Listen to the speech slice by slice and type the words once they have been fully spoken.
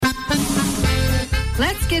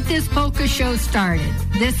get this polka show started.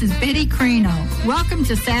 This is Betty Crino. Welcome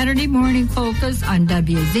to Saturday Morning Polkas on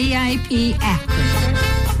WZIP Akron.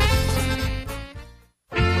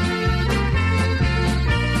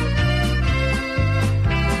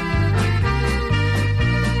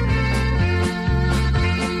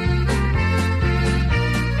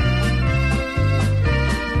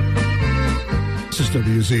 This is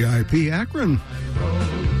WZIP Akron.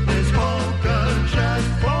 This polka just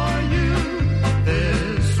for you.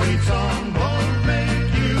 This sweet song won't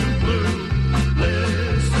make you blue.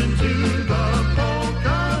 Listen to the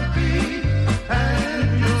polka beat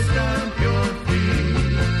and you'll stamp your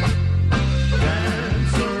feet.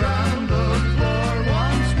 Dance around the floor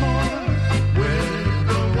once more with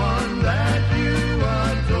the one that you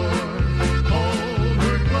adore. Hold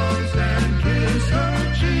her close and kiss her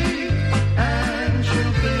cheek and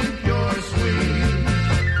she'll think you're sweet.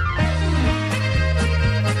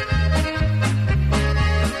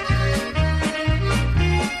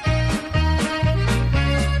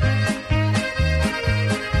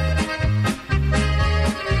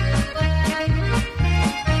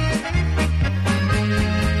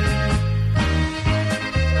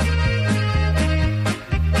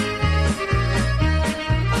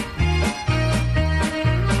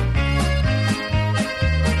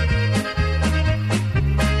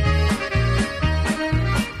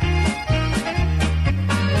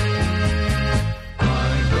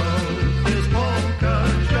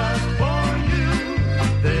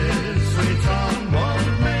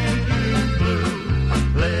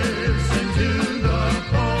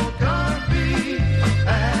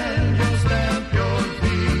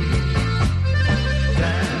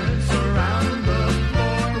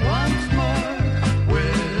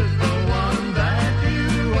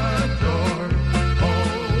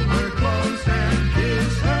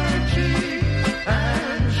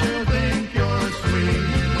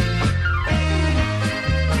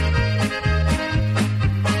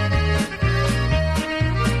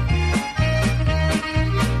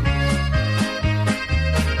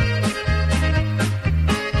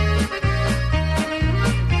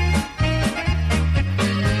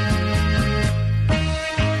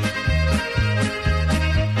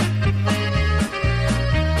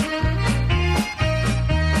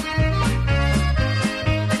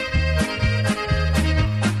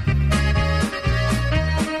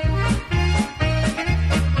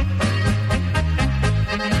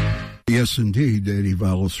 Yes, indeed, Eddie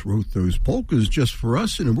Vallis wrote those polkas just for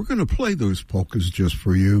us, and we're going to play those polkas just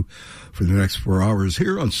for you for the next 4 hours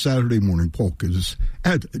here on Saturday Morning Polkas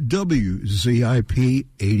at WZIP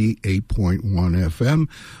 88.1 FM.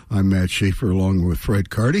 I'm Matt Schaefer along with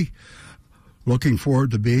Fred Carty. Looking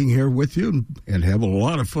forward to being here with you and have a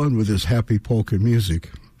lot of fun with this happy polka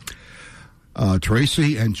music.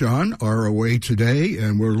 Tracy and John are away today,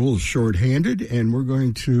 and we're a little short-handed, and we're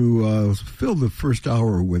going to fill the first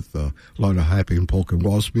hour with a lot of happy and polka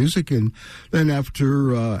waltz music, and then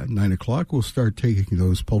after 9 o'clock, we'll start taking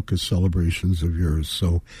those polka celebrations of yours.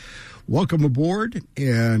 So welcome aboard,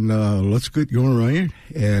 and let's get going right.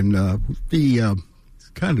 And it's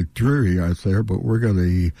kind of dreary out there, but we're going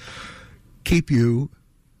to keep you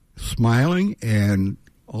smiling and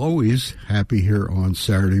always happy here on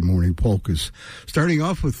Saturday Morning Polkas. Starting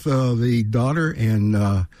off with the daughter and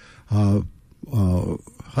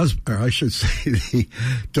husband, or I should say the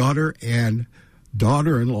daughter and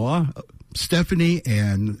daughter-in-law, Stephanie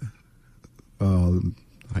and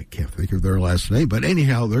I can't think of their last name, but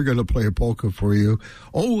anyhow, they're going to play a polka for you.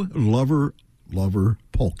 Oh, Lover, Lover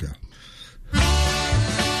Polka.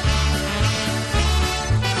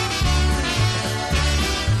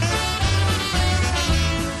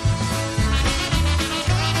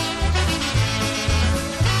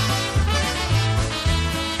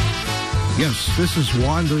 Yes, this is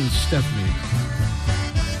Wanda and Stephanie.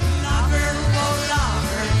 Lover, oh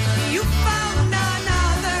lover, you found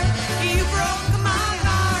another. You broke my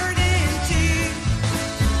heart in two.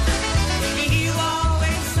 You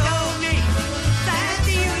always told me that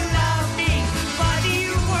you loved me, but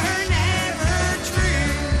you were never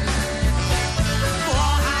true.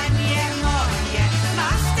 Kochanie moje,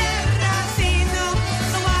 masz teraz inną,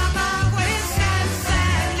 złamałeś serce.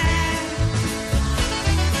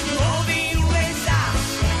 Mówiłeś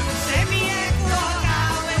zawsze, że mnie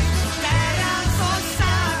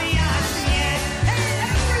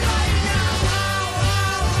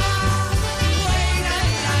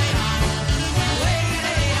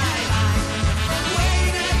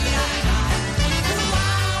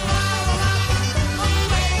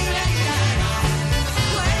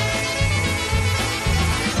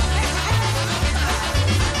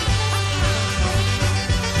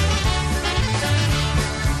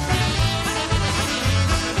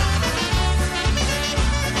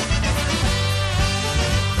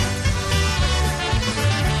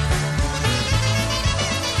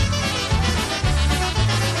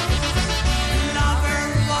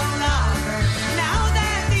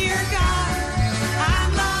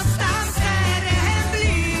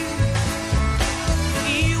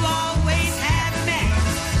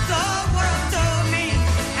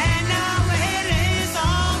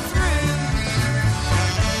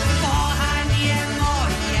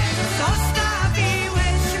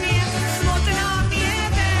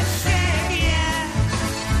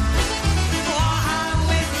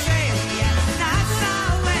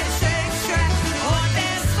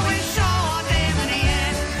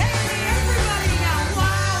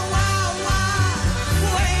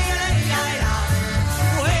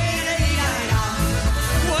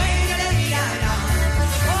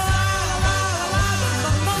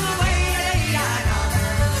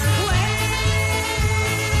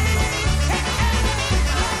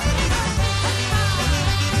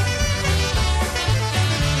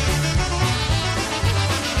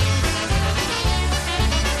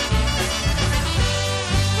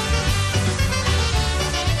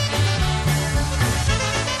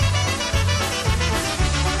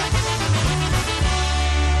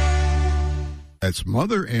That's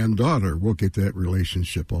mother and daughter. We'll get that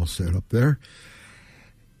relationship all set up there.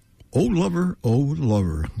 Oh Lover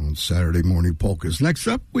on Saturday Morning Polkas. Next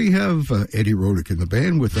up, we have Eddie Rodick in the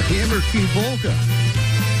band with the Hammer Key Polka.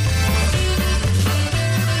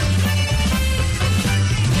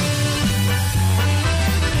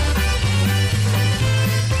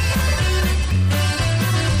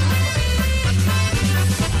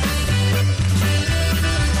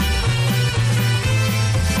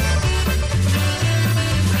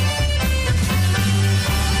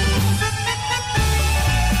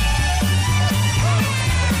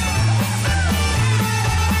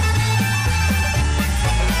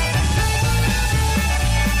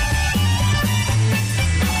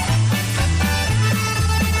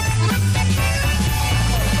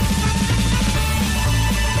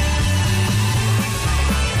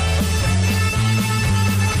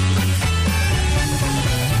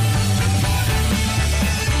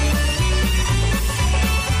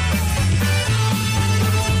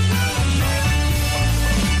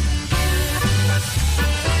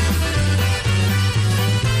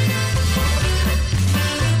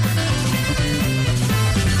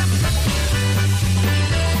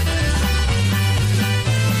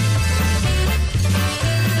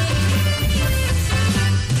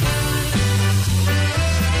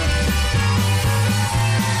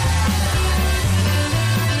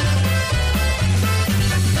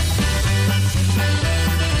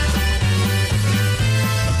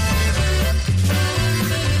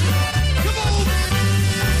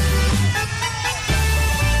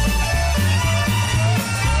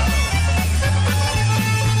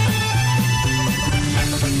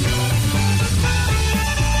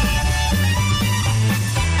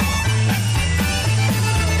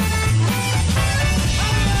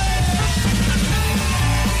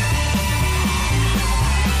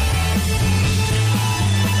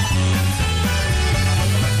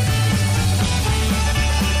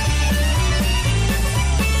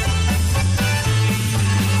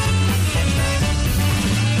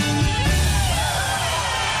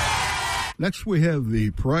 Next, we have the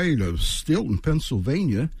Pride of Stilton,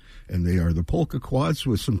 Pennsylvania, and they are the Polka Quads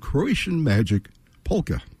with some Croatian Magic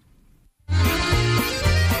Polka.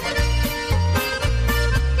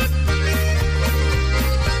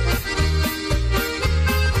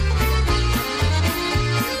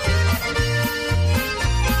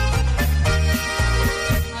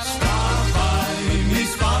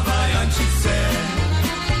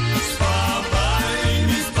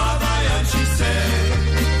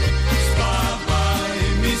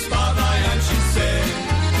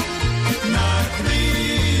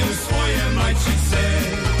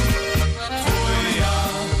 Say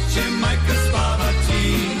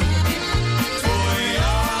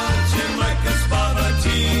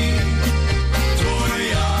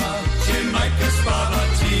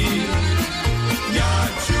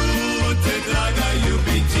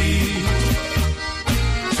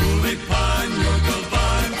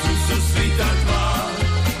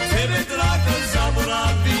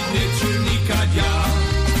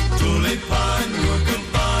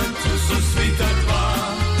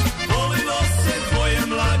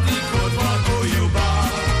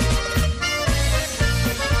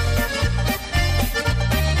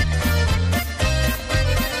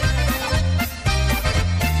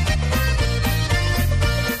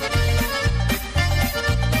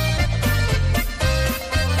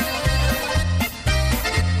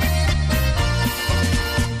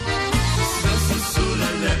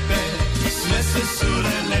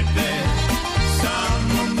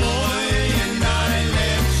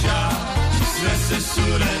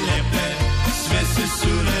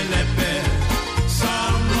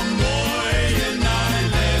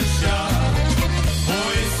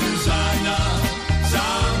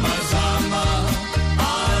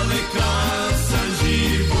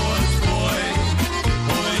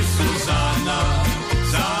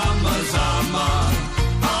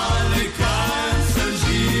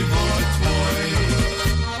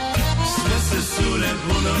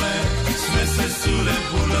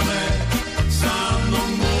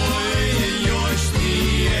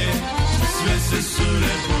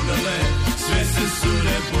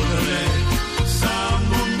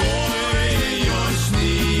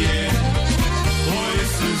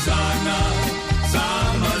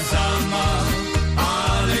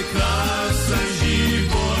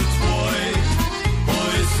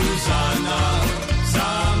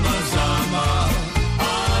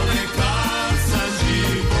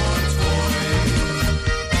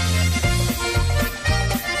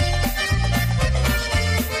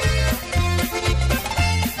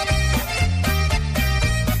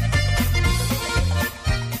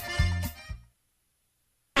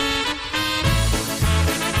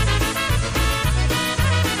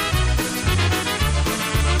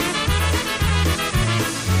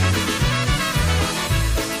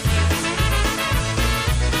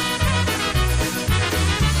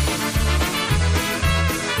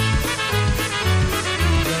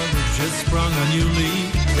sprung a new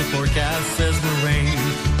leaf. The forecast says more rain.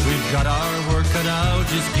 We've got our work cut out,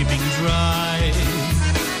 just keeping dry.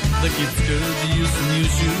 The kids could use some new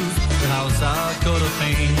shoes, the house a coat of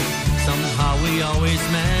paint. Somehow we always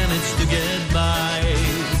manage to get by.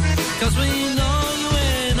 'Cause we know you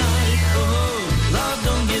and I, oh, love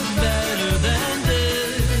don't get better than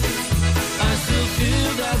this. I still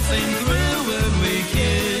feel that same thrill when we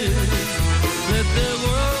kiss. Let the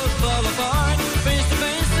world fall apart, face to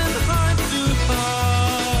face and heart to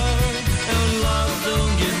heart. And love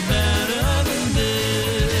don't get better than this.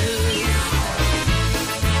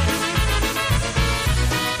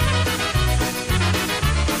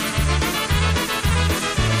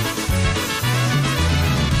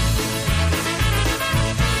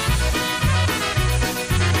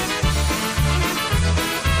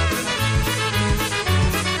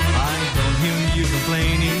 I don't hear you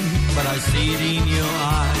complaining, but I see it in your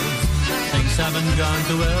eyes. Things haven't gone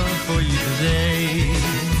too well for you today.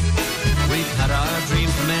 We've had our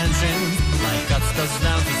dreams mansion, life got us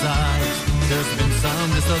down to size. There's been some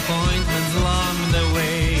disappointments along the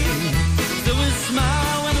way. So we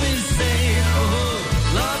smile when we say, oh,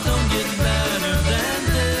 love don't get better than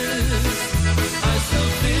this. I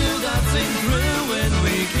still feel that same thrill when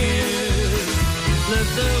we kiss. Let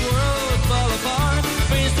the world fall apart,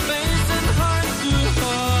 face to face and heart to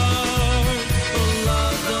heart. Oh,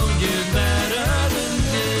 love don't get better than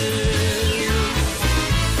this.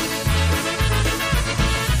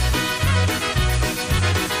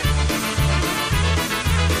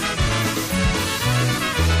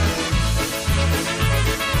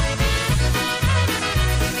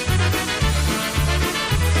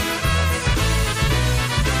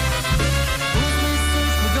 Who's my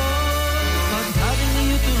search for gold? Not having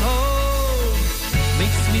you to hold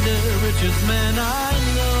makes me the richest man I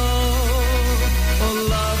know. Oh,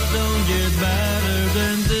 love don't get better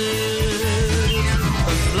than this.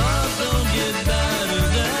 Oh, love don't get better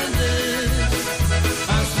than this.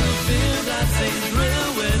 I still feel that same thrill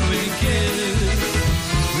when we kiss.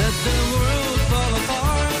 Let the world fall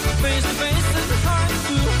apart, face to face and heart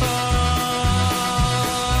to heart.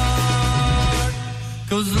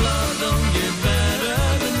 'Cause love don't get better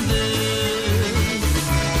than this.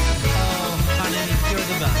 Oh, honey, you're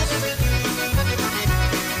the best.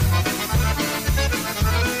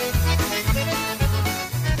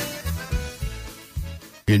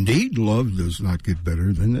 Indeed, love does not get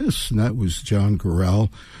better than this. And that was John Gorel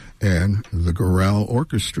and the Gorel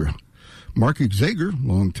Orchestra. Mark Xager,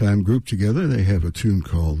 longtime group together, they have a tune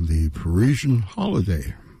called The Parisian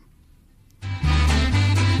Holiday.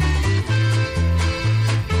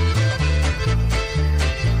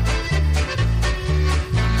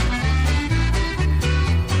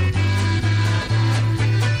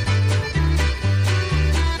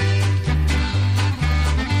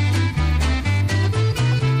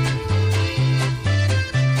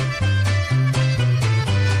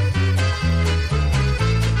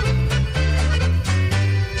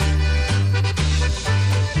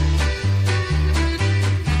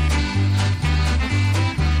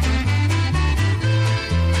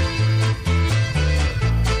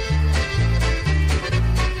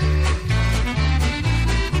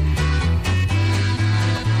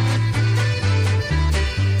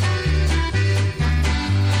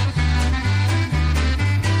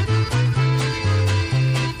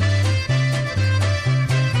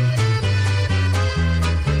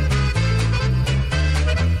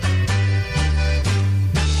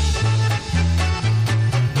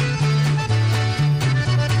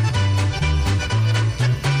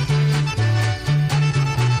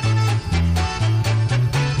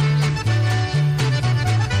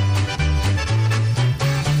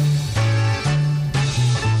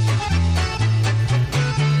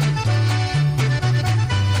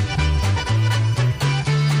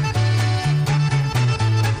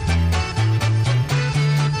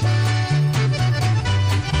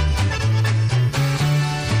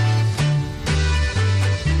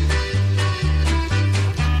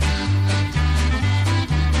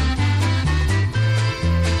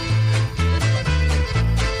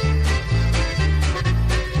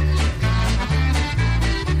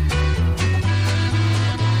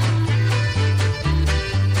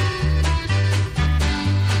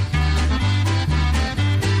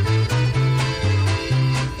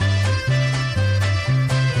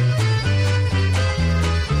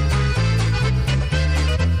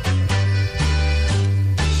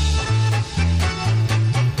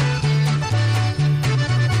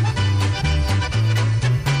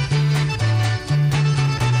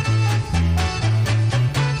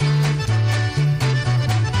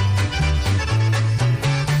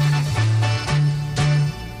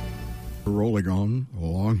 rolling on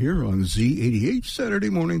along here on Z88 Saturday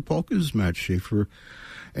Morning Polkas. Matt Schaefer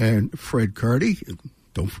and Fred Carty.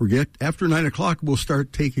 Don't forget, after 9 o'clock, we'll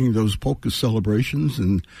start taking those polka celebrations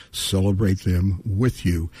and celebrate them with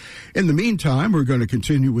you. In the meantime, we're going to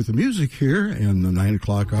continue with the music here in the 9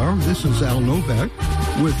 o'clock hour. This is Al Novak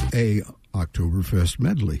with a Oktoberfest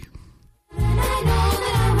medley.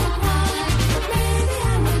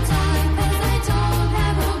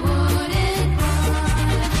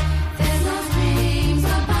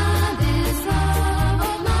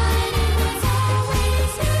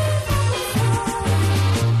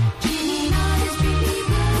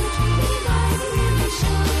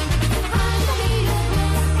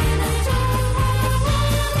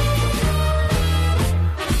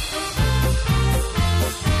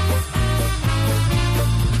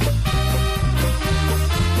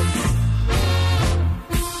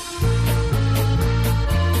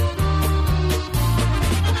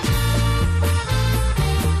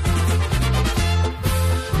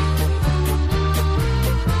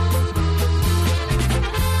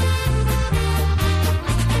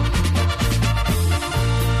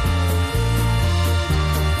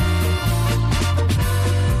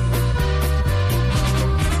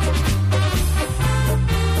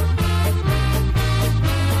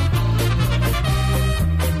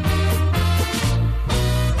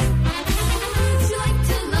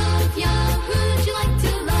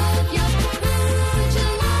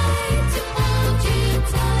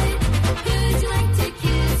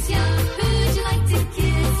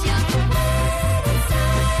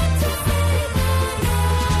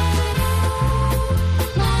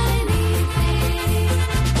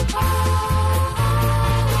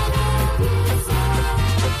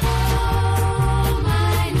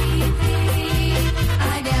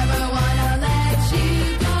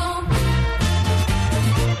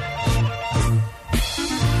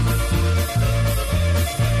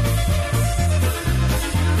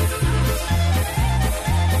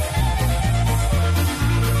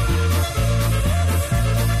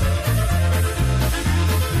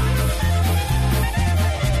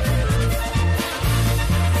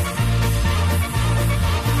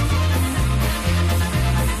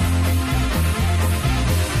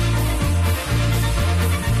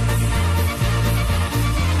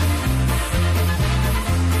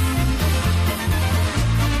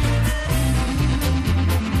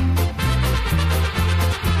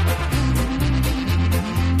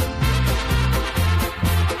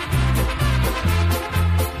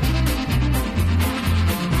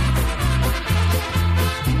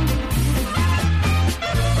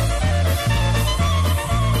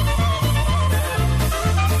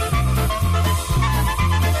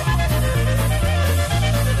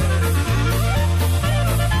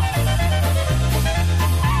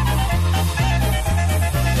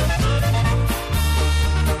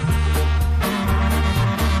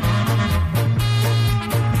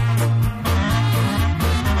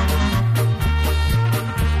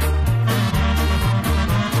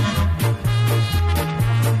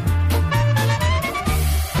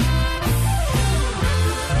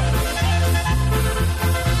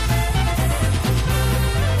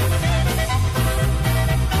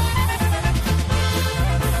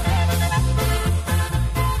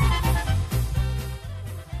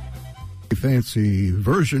 Fancy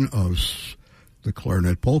version of the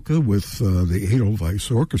clarinet polka with the Edelweiss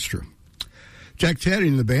Orchestra. Jack Taddy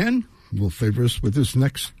and the band will favor us with this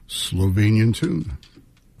next Slovenian tune.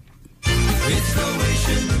 It's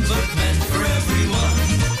Croatian, but meant for everyone.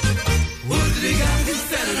 Udriga, he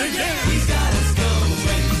said it again. He's got us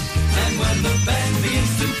going. And when the band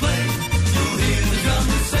begins to play, you'll hear the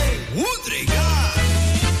drummer say, Udriga!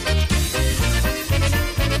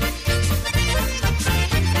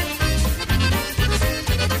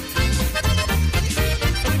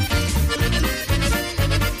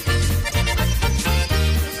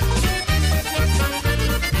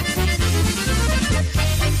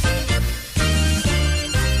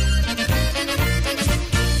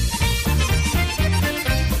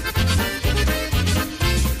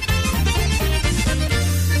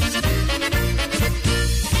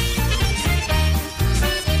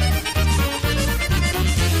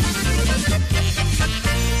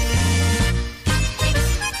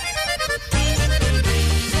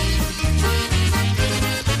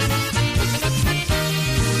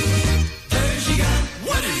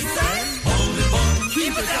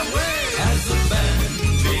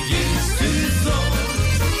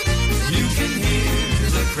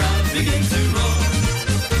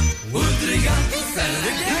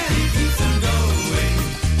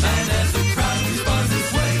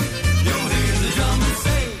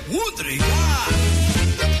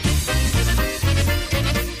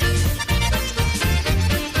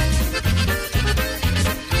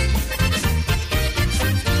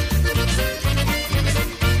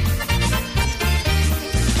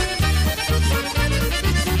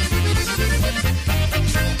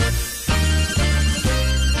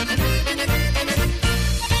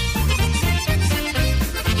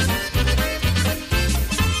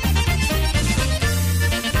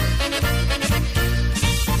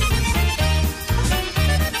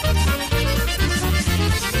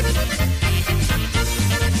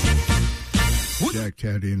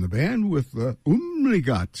 with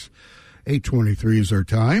Umligat. 8:23 is our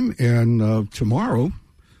time, and tomorrow,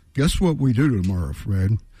 guess what we do tomorrow,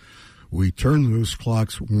 Fred? We turn those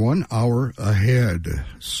clocks 1 hour ahead.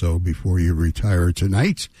 So before you retire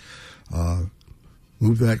tonight,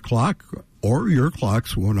 move that clock or your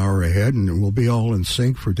clocks 1 hour ahead, and we'll be all in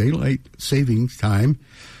sync for daylight saving time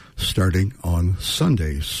starting on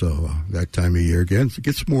Sunday. So that time of year again, it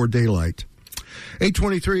gets more daylight.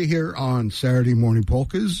 8:23 here on Saturday Morning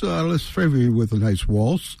Polkas. Let's favor you with a nice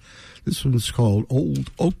waltz. This one's called Old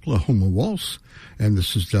Oklahoma Waltz, and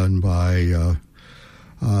this is done by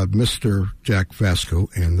Mr. Jack Vasco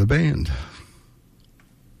and the band.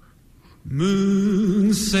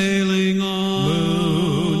 Moon sailing on,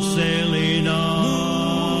 moon sailing on,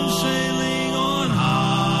 moon sailing on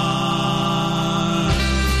high.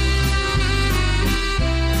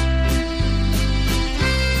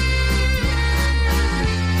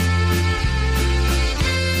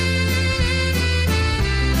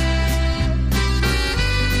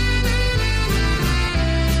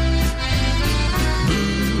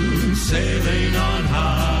 Moon sailing on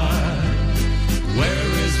high. Where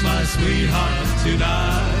is my sweetheart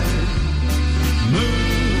tonight?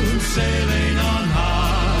 Moon sailing on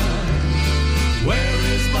high. Where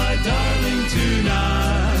is my darling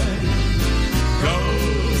tonight? Go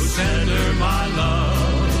send her my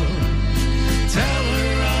love. Tell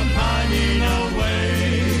her I'm pining away,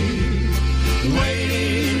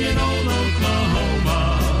 waiting in old Oklahoma,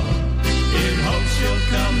 in hopes she'll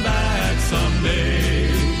come back someday.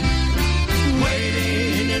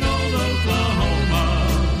 Waiting in old Oklahoma,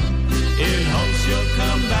 in hopes she'll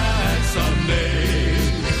come back someday.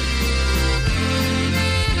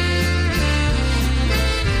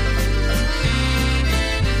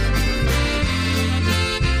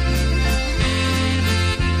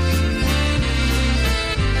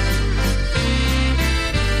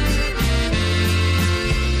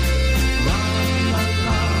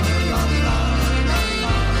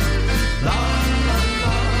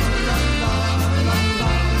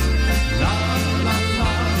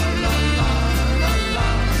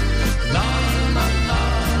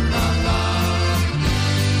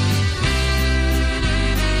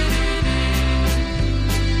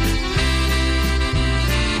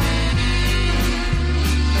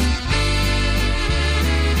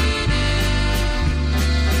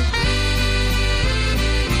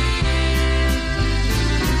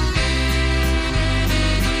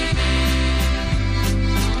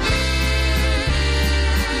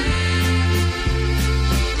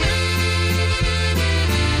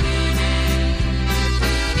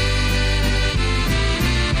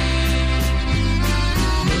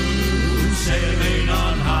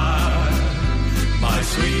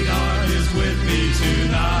 Sweetheart is with me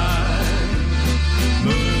tonight.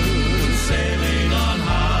 Moon sailing on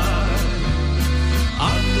high,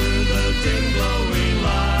 under the dim glowing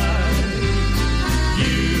light.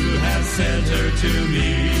 You have sent her to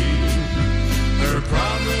me. Her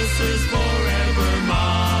promise is forever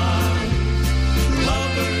mine.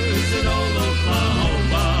 Lovers in old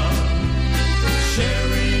Oklahoma,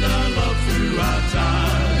 sharing our love throughout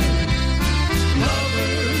time.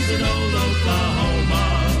 Lovers in old Oklahoma,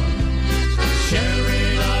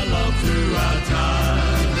 sharing our love throughout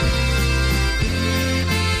time.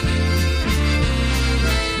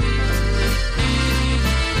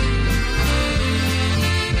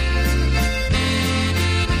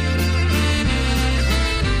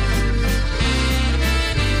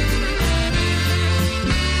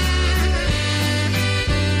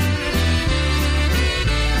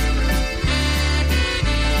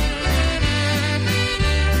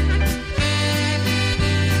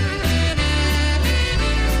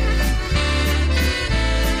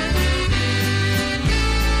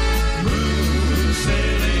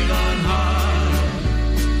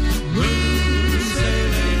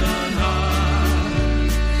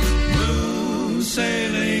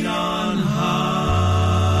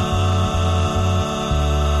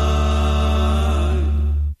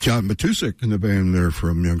 John Matusik and the band there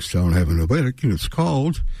from Youngstown have an oberek, and it's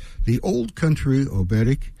called The Old Country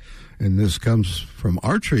Oberek, and this comes from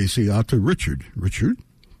our Tracy out to Richard. Richard,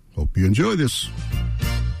 hope you enjoy this.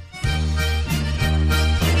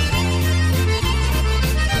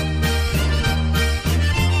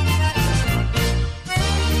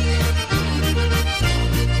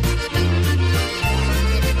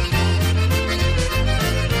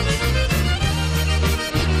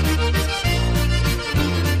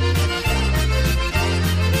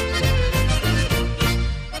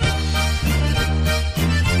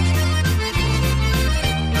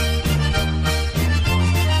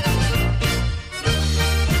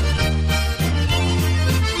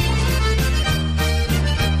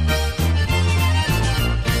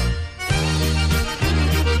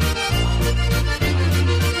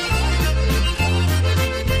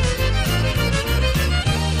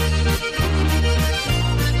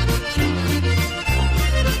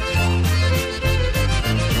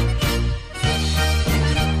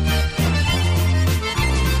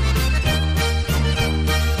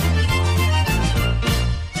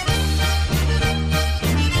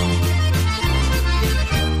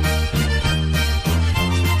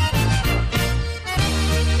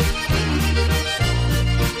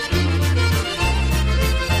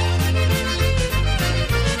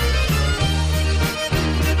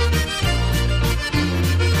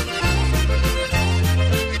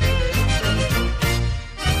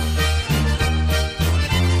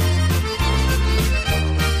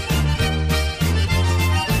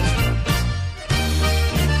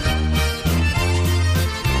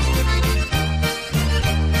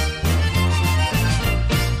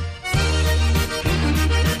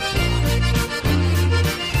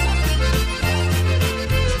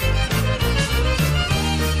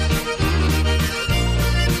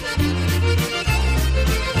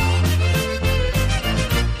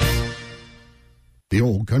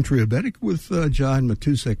 Old Country Abetic with John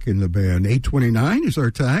Matusek in the band. 8:29 is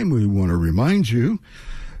our time. We want to remind you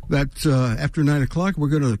that after 9 o'clock, we're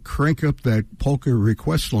going to crank up that polka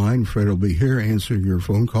request line. Fred will be here answering your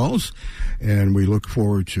phone calls, and we look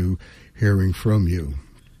forward to hearing from you.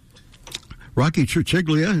 Rocky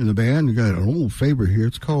Churchiglia in the band, we got an old favorite here.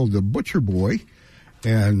 It's called The Butcher Boy.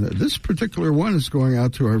 And this particular one is going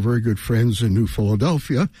out to our very good friends in New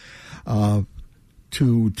Philadelphia,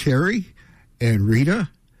 to Terry and Rita,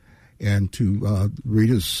 and to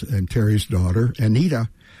Rita's and Terry's daughter, Anita.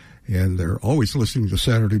 And they're always listening to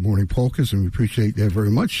Saturday Morning Polkas, and we appreciate that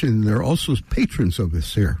very much. And they're also patrons of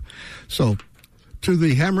us here. So, to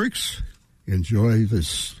the Hammerichs, enjoy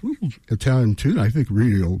this little Italian tune. I think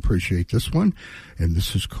Rita will appreciate this one. And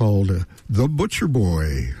this is called The Butcher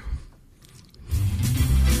Boy.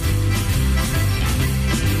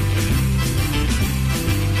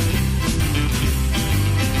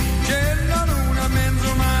 C'è la luna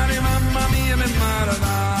mezzo mare, mamma mia, mi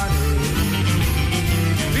maradare.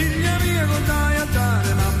 Figlia mia, godai a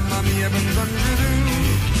dare, mamma mia, per tangerù.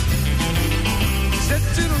 Se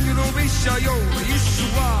ti non mi lo piscia io, issu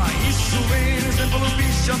va, issu bene, se lo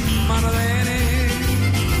piscia maradene.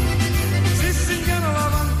 Si signora la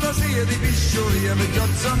fantasia di piscioria, per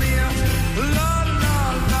giozza mia, la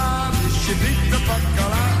la la, pisci fritta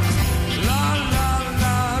baccalà, la la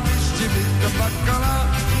la, pisci fritta baccalà,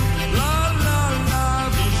 la la la,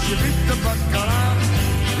 pisci fritta baccalà,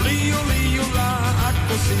 lio la,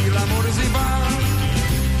 così l'amore si fa.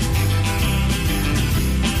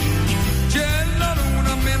 C'è la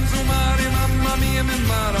luna a mezzo mare, mamma mia, mi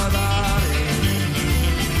maradare.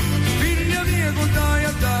 Figlia mia, godai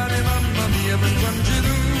a dare, mamma mia, per quanto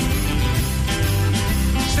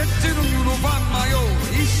se te non lo fa mai io,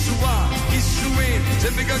 issu va, issu viene,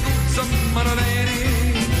 se mi caguzza maradene.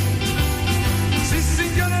 Si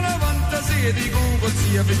signora la fantasia di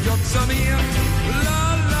cozia, figliozza mia,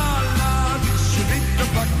 la la la, pisci fritta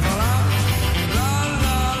baccalà, la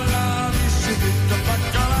la la, pisci fritta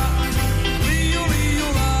baccalà, lio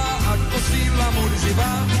la, così l'amore si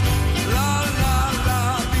fa, la la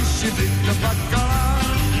la, pisci fritta baccalà.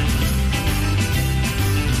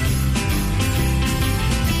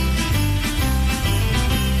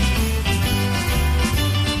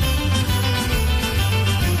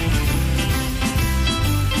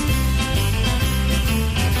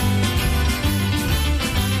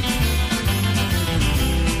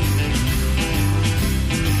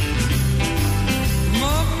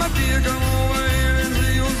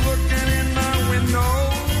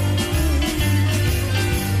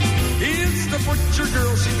 Butcher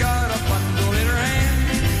girl, she got a bundle in her hand.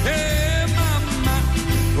 Hey, mama,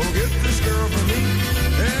 go get this girl for me.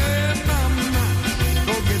 Hey, mama,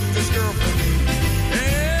 go get this girl for me.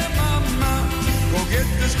 Hey, mama, go get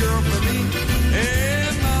this girl for me.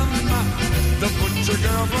 Hey, mama, the butcher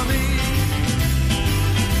girl for me.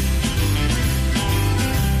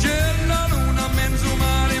 C'è la luna mezzo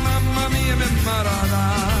mare, mamma mia, mi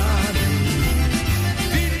maradare.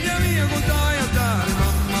 Figlia mia, godai a dare,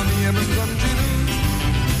 mamma mia, mi maradare.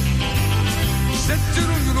 Se tu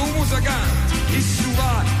non lo musicante, issu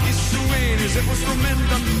va, issu viene, se può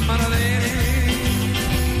strumento a maradene.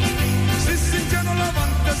 Se sentiamo la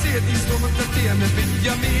fantasia di strumenti a me,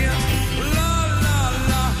 figlia mia, la la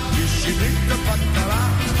la, isci fritta baccalà,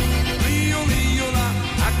 lio la,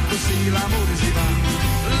 così l'amore si va.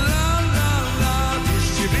 La la la,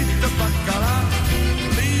 isci fritta baccalà,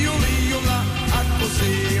 lio la,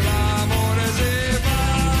 così l'amore si va.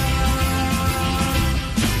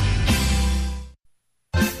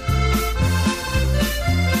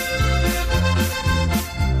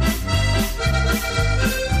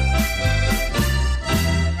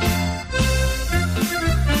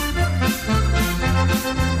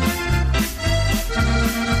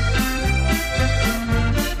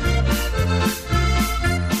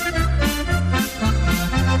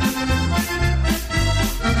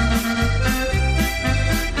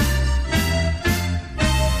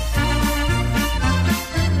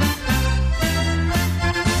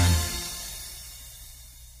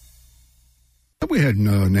 We had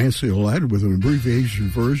Nancy Oladd with an abbreviation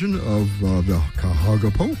version of the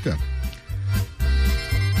Cajaga Polka.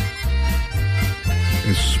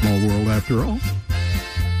 It's a small world after all.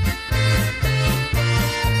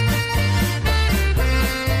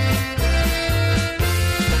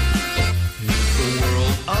 It's a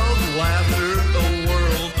world of laughter, a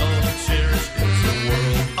world of tears. It's a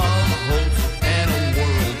world of hope and a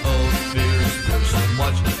world of fears. There's so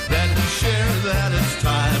much that we share that it's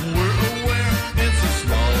time we're aware. It's a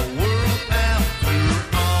small world after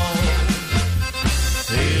all.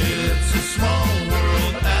 It's a small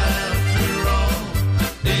world after all.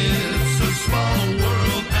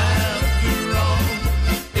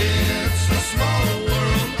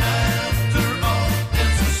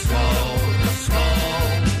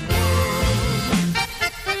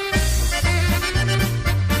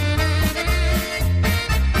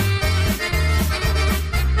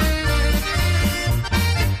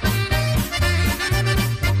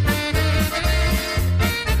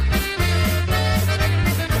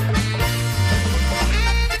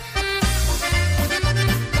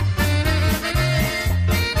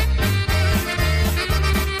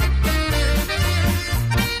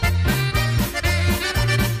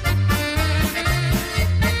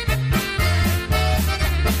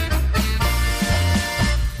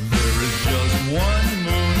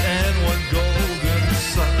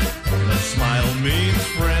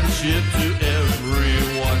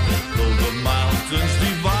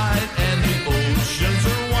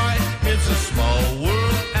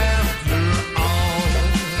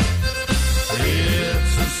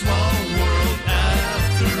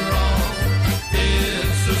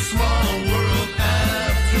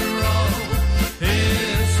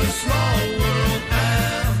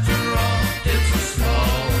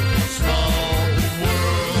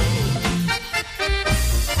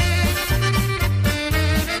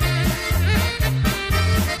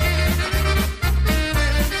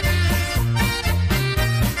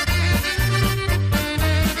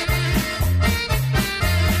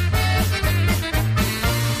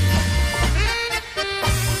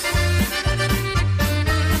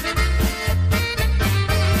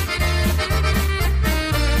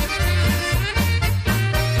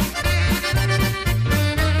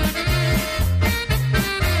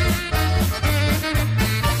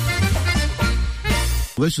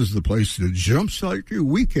 This is the place to jumpstart your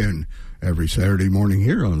weekend every Saturday morning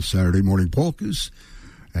here on Saturday Morning Polkas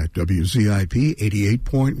at WZIP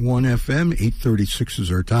 88.1 FM. 8:36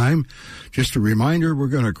 is our time. Just a reminder, we're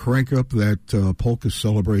going to crank up that polka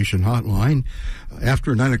celebration hotline.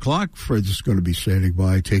 After 9 o'clock, Fred's going to be standing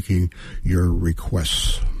by taking your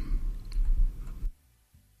requests.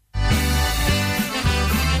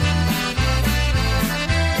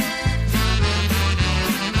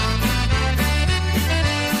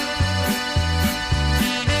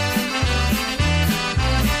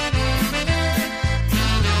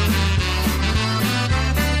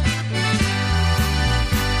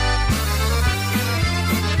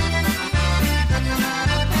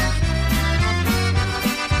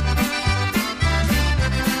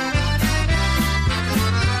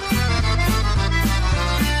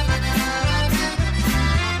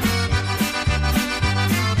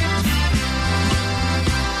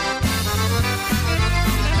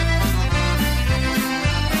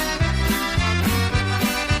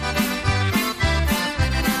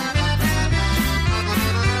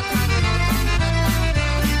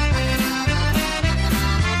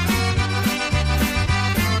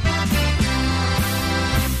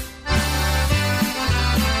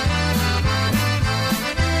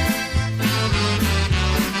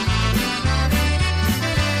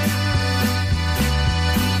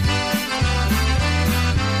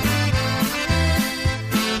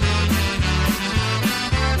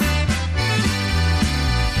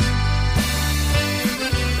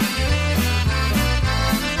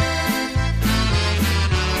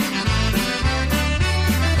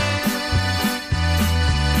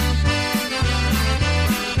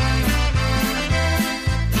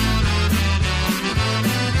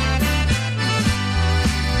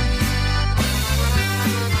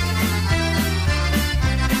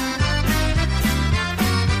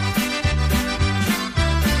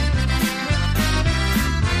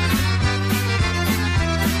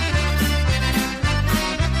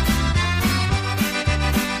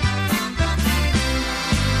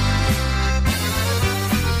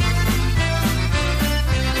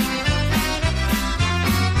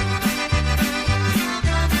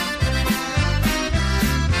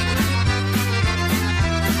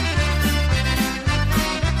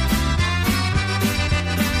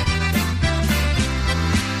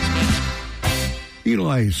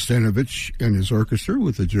 Eli Stanovich and his orchestra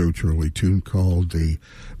with a Joe Charlie tune called the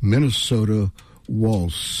Minnesota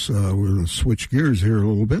Waltz. We're going to switch gears here a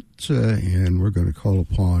little bit, and we're going to call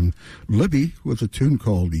upon Libby with a tune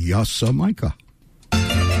called Yasamaika.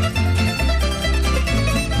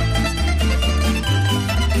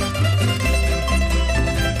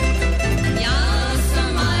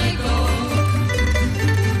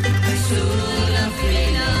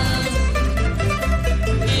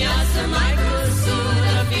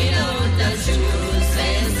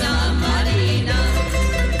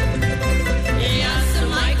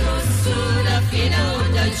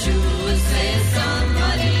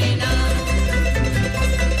 Marina.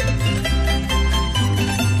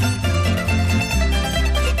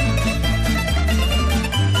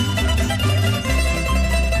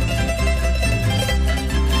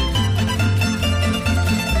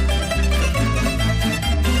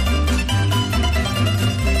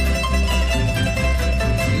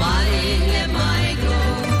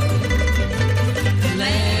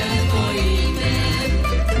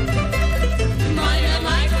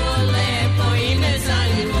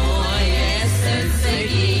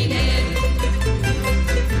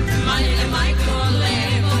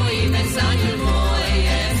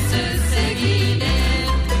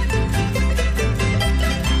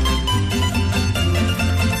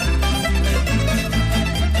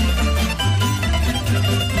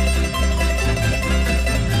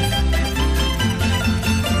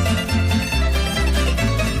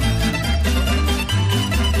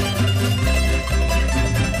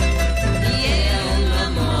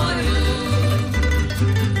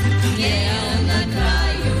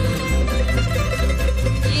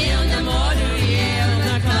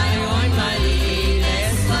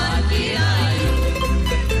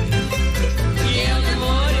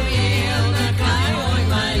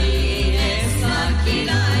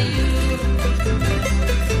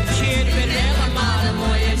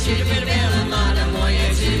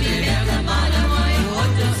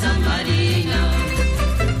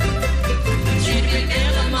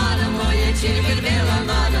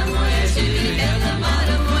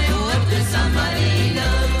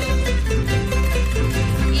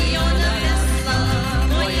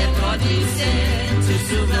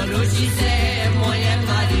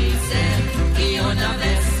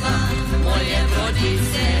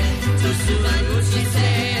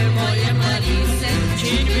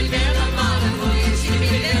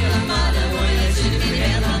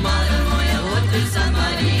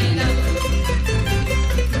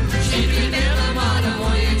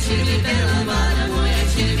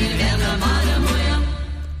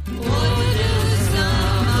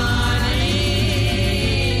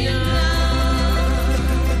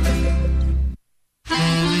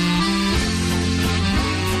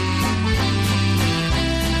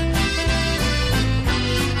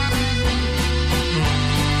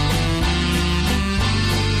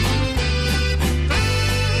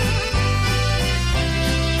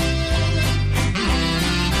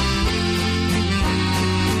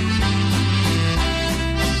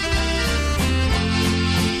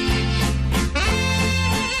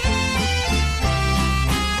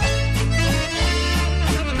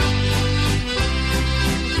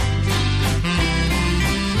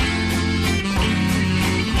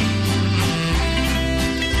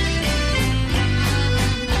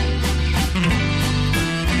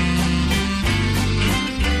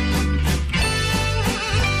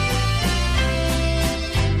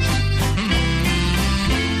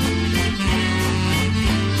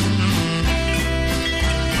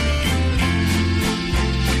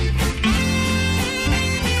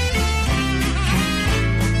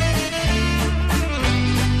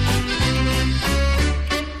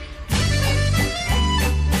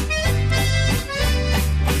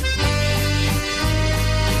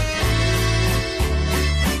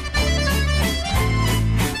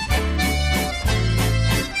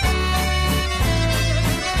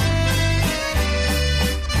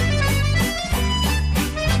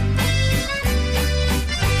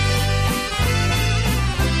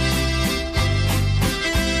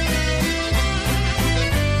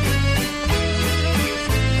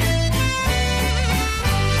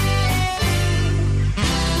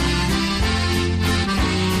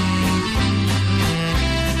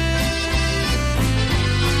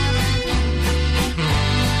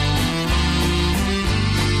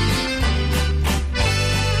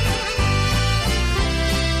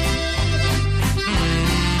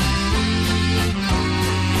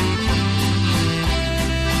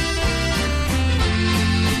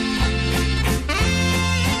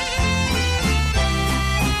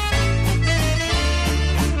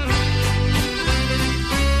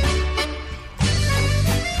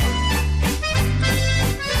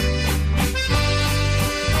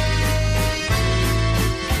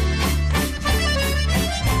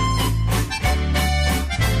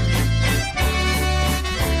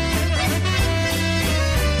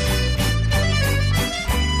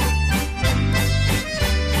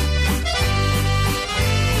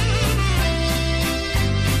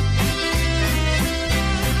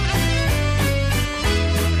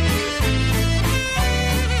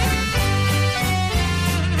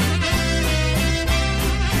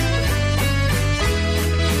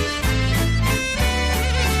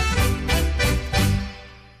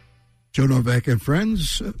 Joe Novak and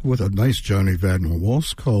Friends with a nice Johnny Vadnal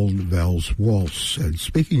waltz called Val's Waltz. And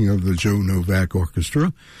speaking of the Joe Novak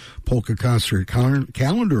Orchestra, polka concert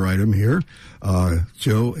calendar item here,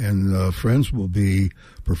 Joe and friends will be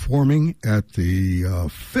performing at the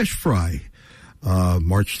Fish Fry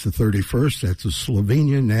March the 31st at the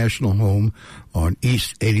Slovenia National Home on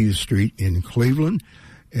East 80th Street in Cleveland.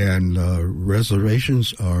 And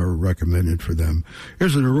reservations are recommended for them.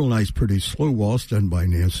 Here's a real nice, pretty slow waltz done by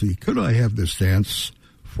Nancy. Could I have this dance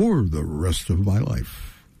for the rest of my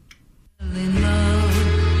life? In love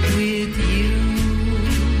with you.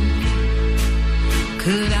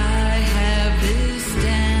 Could I have this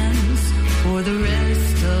dance for the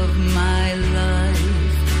rest of my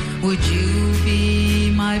life? Would you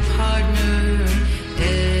be my partner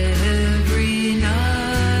every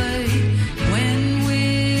night? When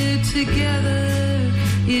we're together,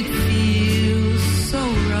 it feels so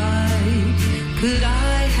right. Could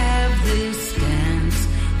I have this dance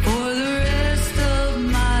for the rest of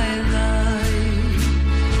my life?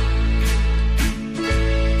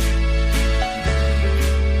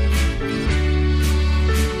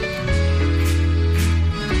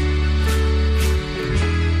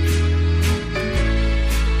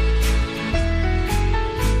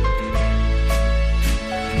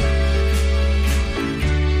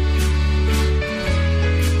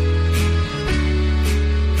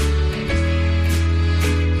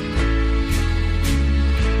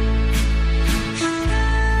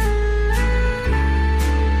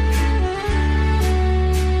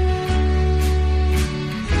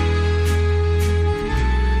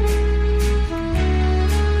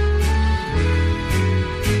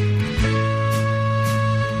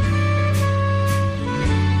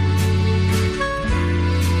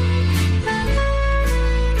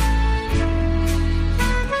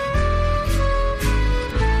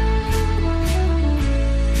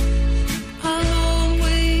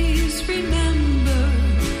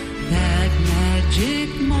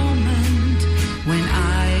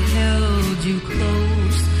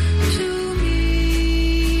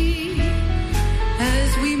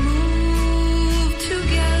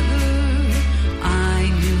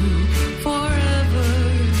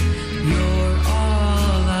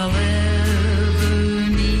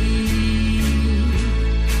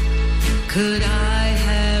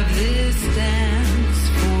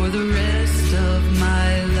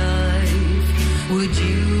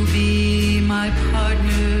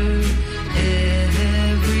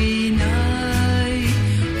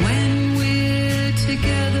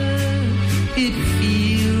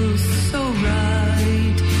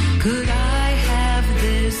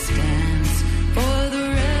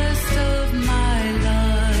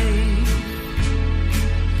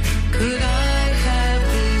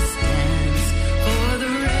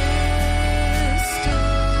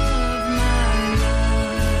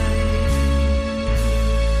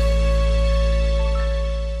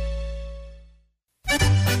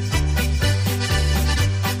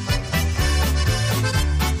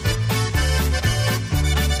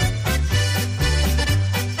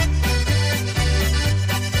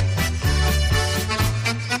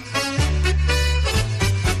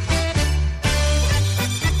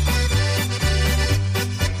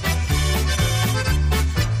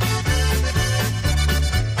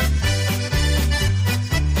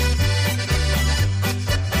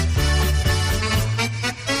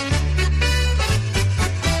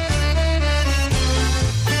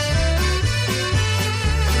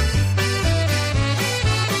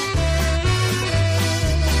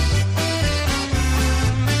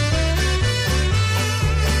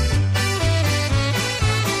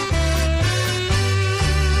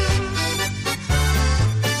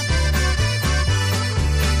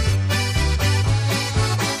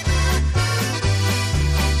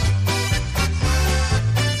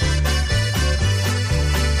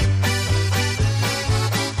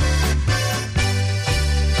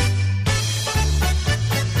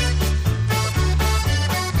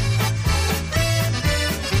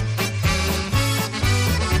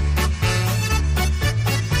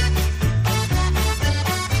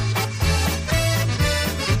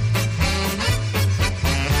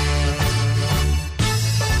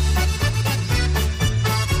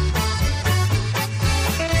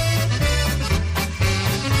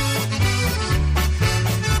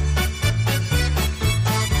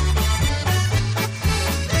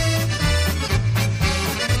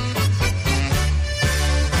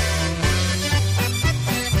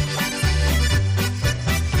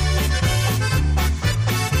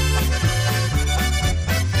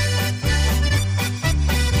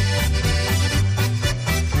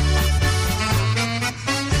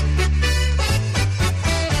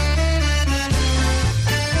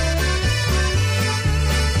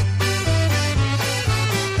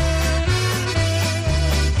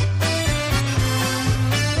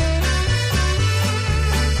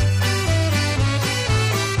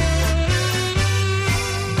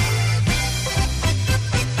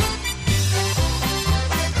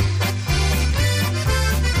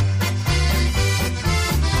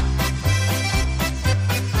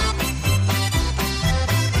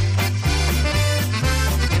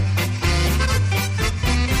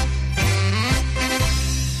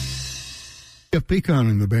 Jeff Pecan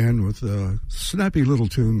in the band with a snappy little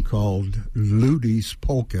tune called Ludi's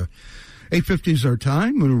Polka. 8:50 is our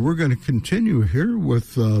time, and we're going to continue here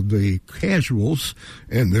with the Casuals,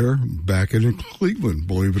 and they're back in Cleveland,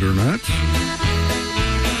 believe it or not.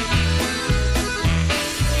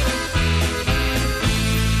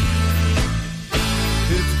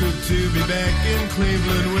 It's good to be back in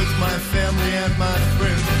Cleveland with my family and my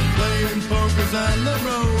friends, playing polkas on the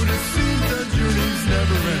road. It seems the journey's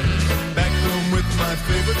never end. Back home with my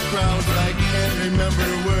favorite crowd, I can't remember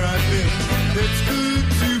where I've been. It's good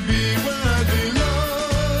to be where I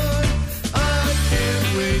belong. I can't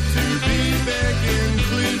wait to be back in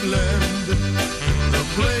Cleveland, the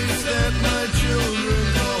place that my children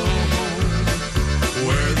call home,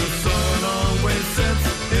 where the sun always sets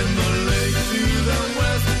in the lake to the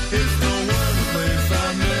west. It's the one place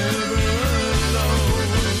I'm never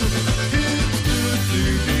alone. It's good to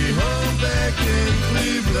be home back in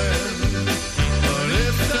Cleveland, but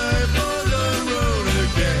it's time for the road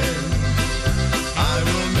again. I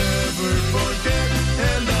will never forget,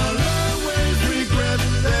 and I'll always regret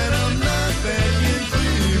that I'm not back in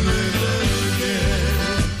Cleveland again.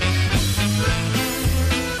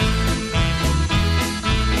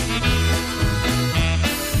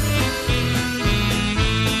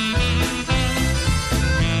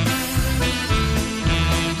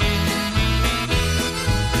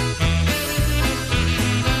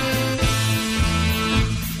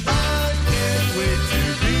 I can't wait to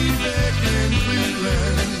be back in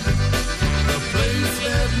Cleveland, the place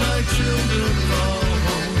that my children call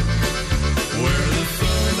home, where the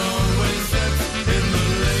sun always sets in the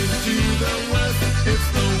lake to the west. It's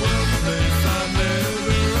the one place I'm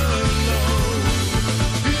never alone.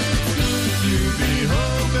 It's good to be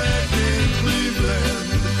home back in Cleveland,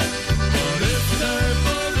 but it's time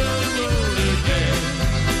for the road again.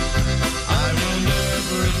 I will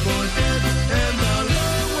never forget, and I'll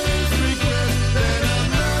always regret that I'm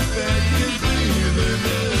not back in Cleveland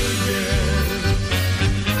again.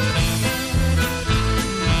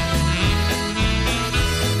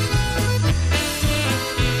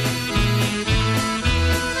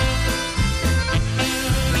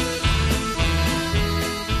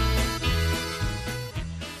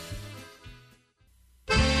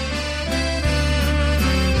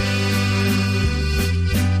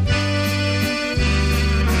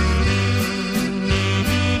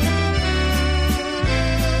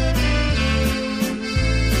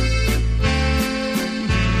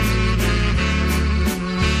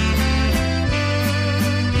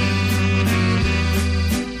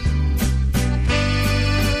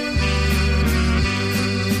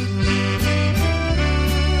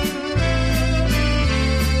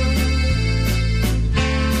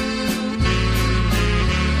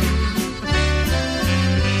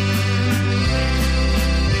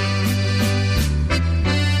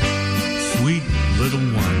 Sweet little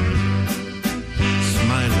one,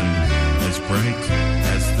 smiling as bright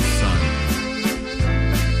as the sun.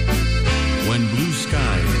 When blue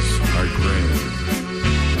skies are gray,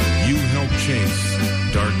 you help chase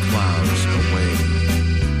dark clouds away.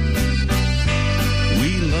 We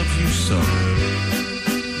love you so,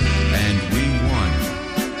 and we want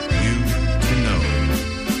you to know.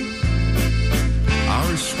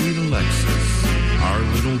 Our sweet Alexis, our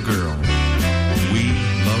little girl, we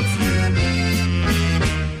love you.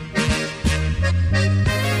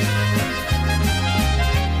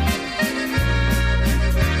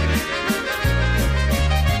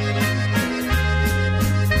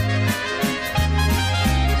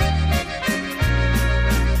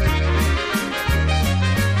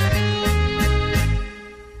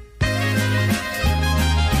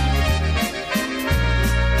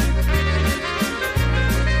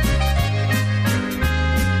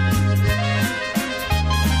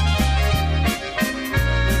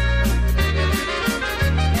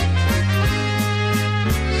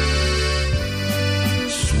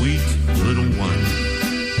 Sweet little one,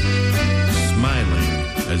 smiling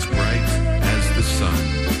as bright as the sun.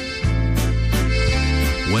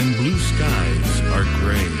 When blue skies are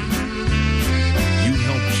gray, you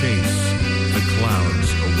help chase the clouds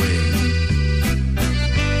away.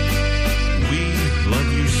 We love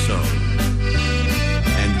you so,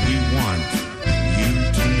 and we want you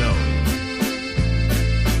to know.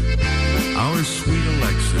 Our sweet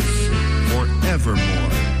Alexis,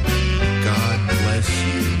 forevermore, God bless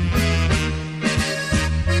you.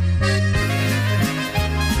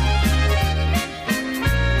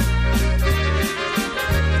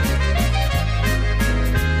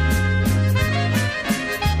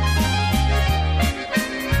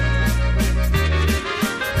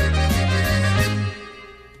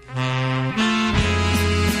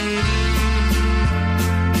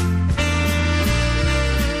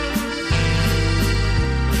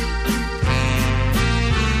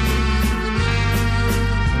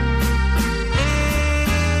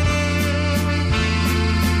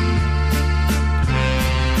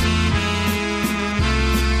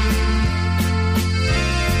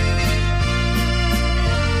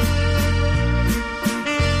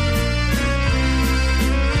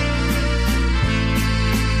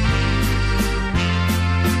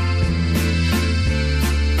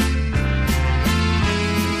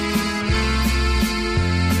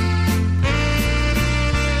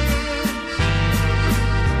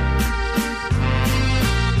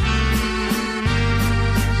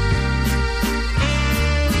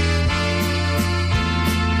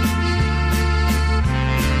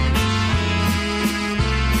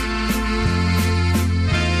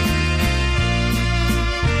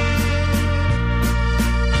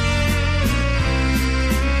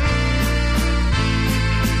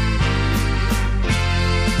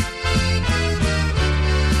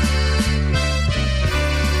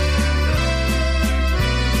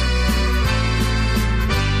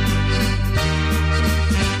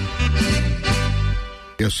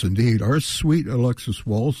 Yes, indeed. Our sweet Alexis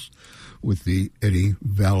Waltz with the Eddie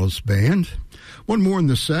Vallis Band. One more in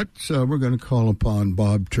the set. We're going to call upon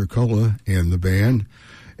Bob Turcola and the band.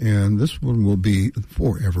 And this one will be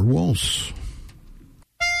Forever Waltz.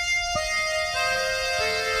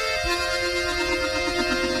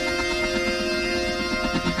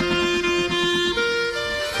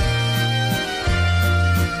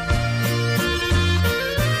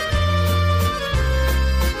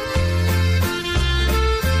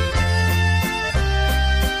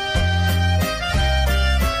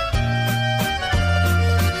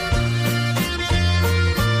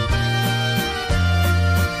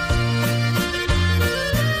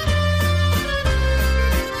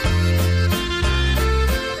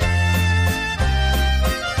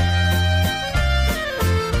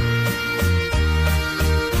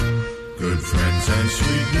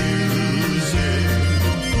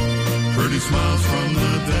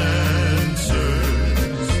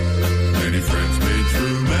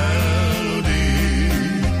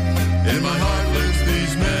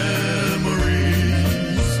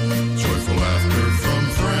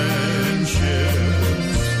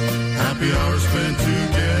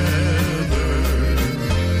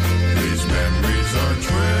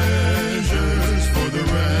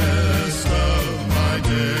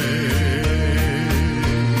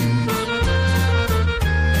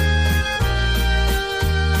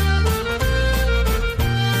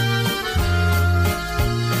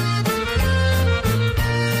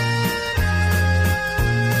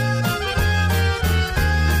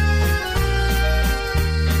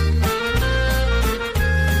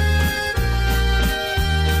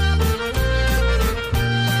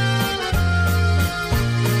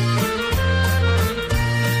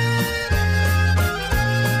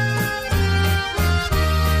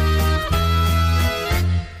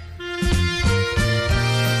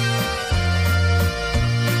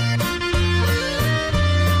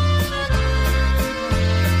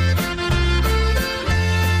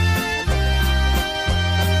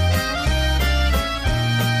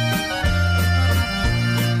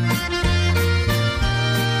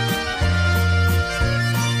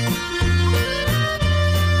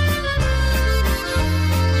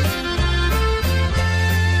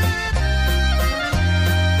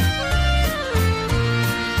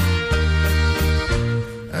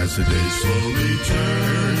 As the day slowly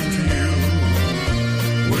turns to you,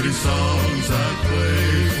 witty songs I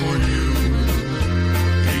play for you.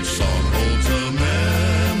 Each song holds a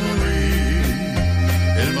memory.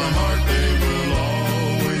 In my heart they will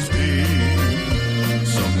always be.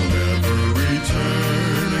 Some will never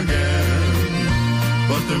return again,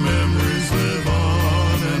 but the memories live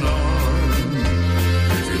on and on.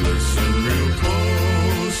 If you listen real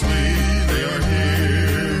closely, they are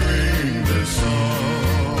hearing this song.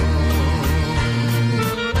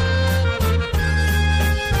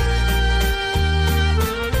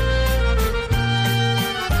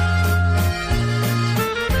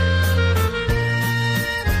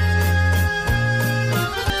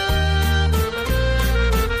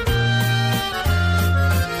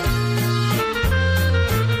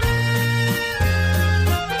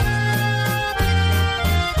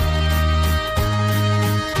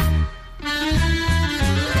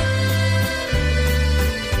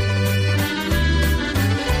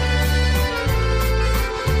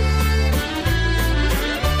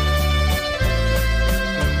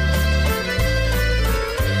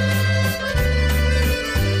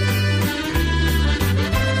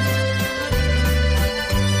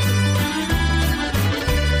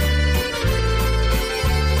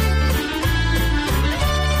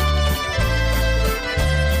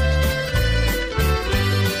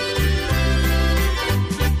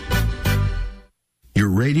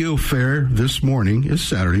 Fare this morning is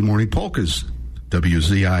Saturday Morning Polkas,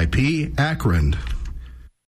 WZIP Akron.